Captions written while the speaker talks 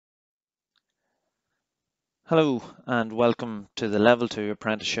Hello and welcome to the Level 2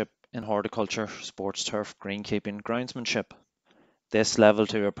 Apprenticeship in Horticulture, Sportsturf, Greenkeeping, Groundsmanship. This Level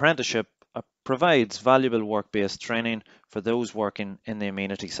 2 Apprenticeship provides valuable work-based training for those working in the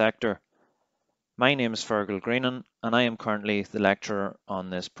amenity sector. My name is CAFRE Greenmount and I am currently the lecturer on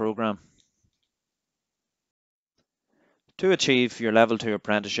this programme. To achieve your Level 2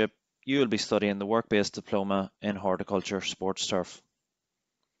 Apprenticeship, you will be studying the work-based diploma in Horticulture, Sportsturf.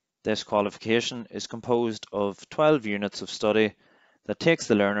 This qualification is composed of 12 units of study that takes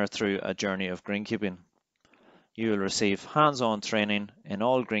the learner through a journey of greenkeeping. You will receive hands-on training in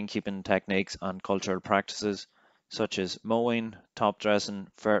all greenkeeping techniques and cultural practices such as mowing, top dressing,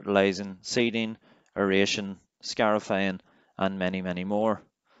 fertilising, seeding, aeration, scarifying and many more.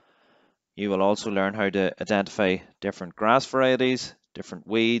 You will also learn how to identify different grass varieties, different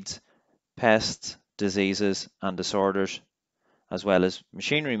weeds, pests, diseases and disorders, as well as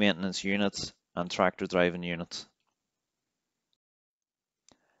machinery maintenance units and tractor driving units.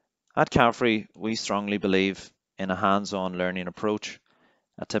 At CAFRE, we strongly believe in a hands-on learning approach.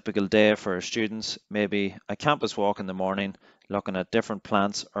 A typical day for our students may be a campus walk in the morning, looking at different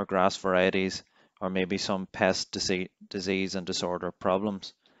plants or grass varieties, or maybe some pest disease and disorder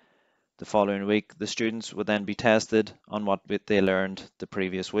problems. The following week, the students would then be tested on what they learned the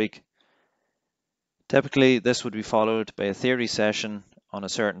previous week. Typically, this would be followed by a theory session on a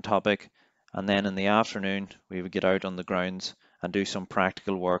certain topic, and then in the afternoon, we would get out on the grounds and do some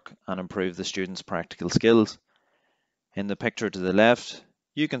practical work and improve the students' practical skills. In the picture to the left,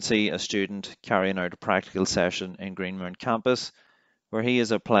 you can see a student carrying out a practical session in Greenmount Campus, where he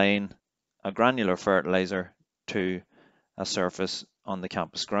is applying a granular fertilizer to a surface on the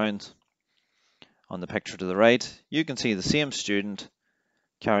campus grounds. On the picture to the right, you can see the same student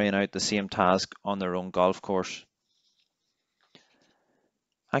carrying out the same task on their own golf course.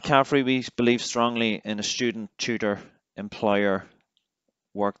 At CAFRE, we believe strongly in a student-tutor-employer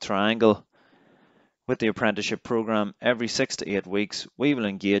work triangle. With the apprenticeship programme, every 6 to 8 weeks, we will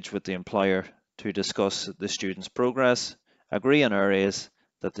engage with the employer to discuss the student's progress, agree on areas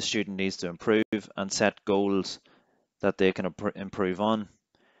that the student needs to improve, and set goals that they can improve on.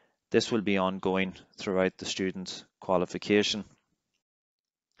 This will be ongoing throughout the student's qualification.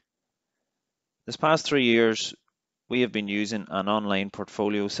 This past 3 years, we have been using an online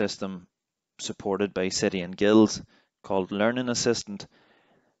portfolio system supported by City and Guilds called Learning Assistant.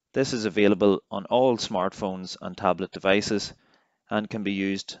 This is available on all smartphones and tablet devices and can be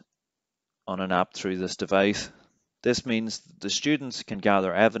used on an app through this device. This means the students can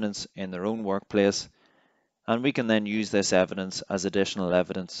gather evidence in their own workplace, and we can then use this evidence as additional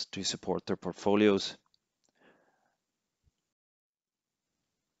evidence to support their portfolios.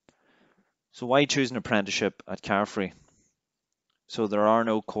 So why choose an apprenticeship at CAFRE? So there are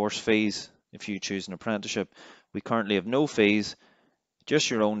no course fees if you choose an apprenticeship. We currently have no fees, just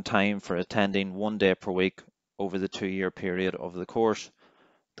your own time for attending 1 day per week over the 2-year period of the course.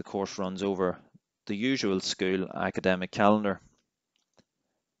 The course runs over the usual school academic calendar.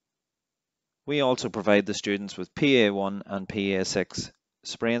 We also provide the students with PA1 and PA6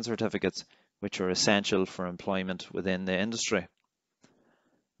 spraying certificates, which are essential for employment within the industry.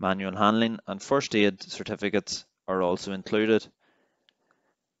 Manual handling and first aid certificates are also included.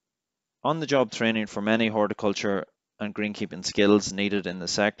 On-the-job training for many horticulture and greenkeeping skills needed in the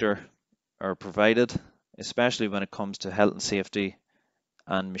sector are provided, especially when it comes to health and safety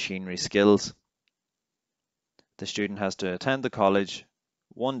and machinery skills. The student has to attend the college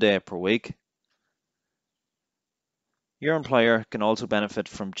 1 day per week. Your employer can also benefit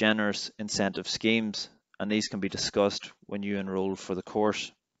from generous incentive schemes, and these can be discussed when you enroll for the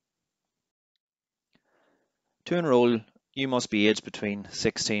course. To enroll, you must be aged between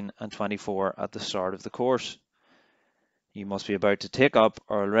 16 and 24 at the start of the course. You must be about to take up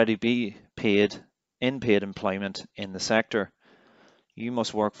or already be paid employment in the sector. You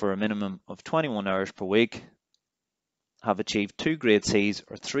must work for a minimum of 21 hours per week, have achieved 2 grade C's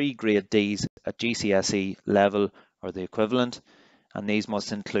or 3 grade D's at GCSE level or the equivalent, and these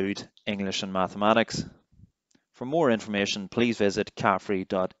must include English and mathematics. For more information, please visit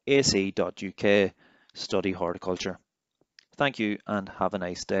cafre.ac.uk/study horticulture. Thank you and have a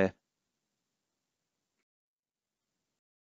nice day.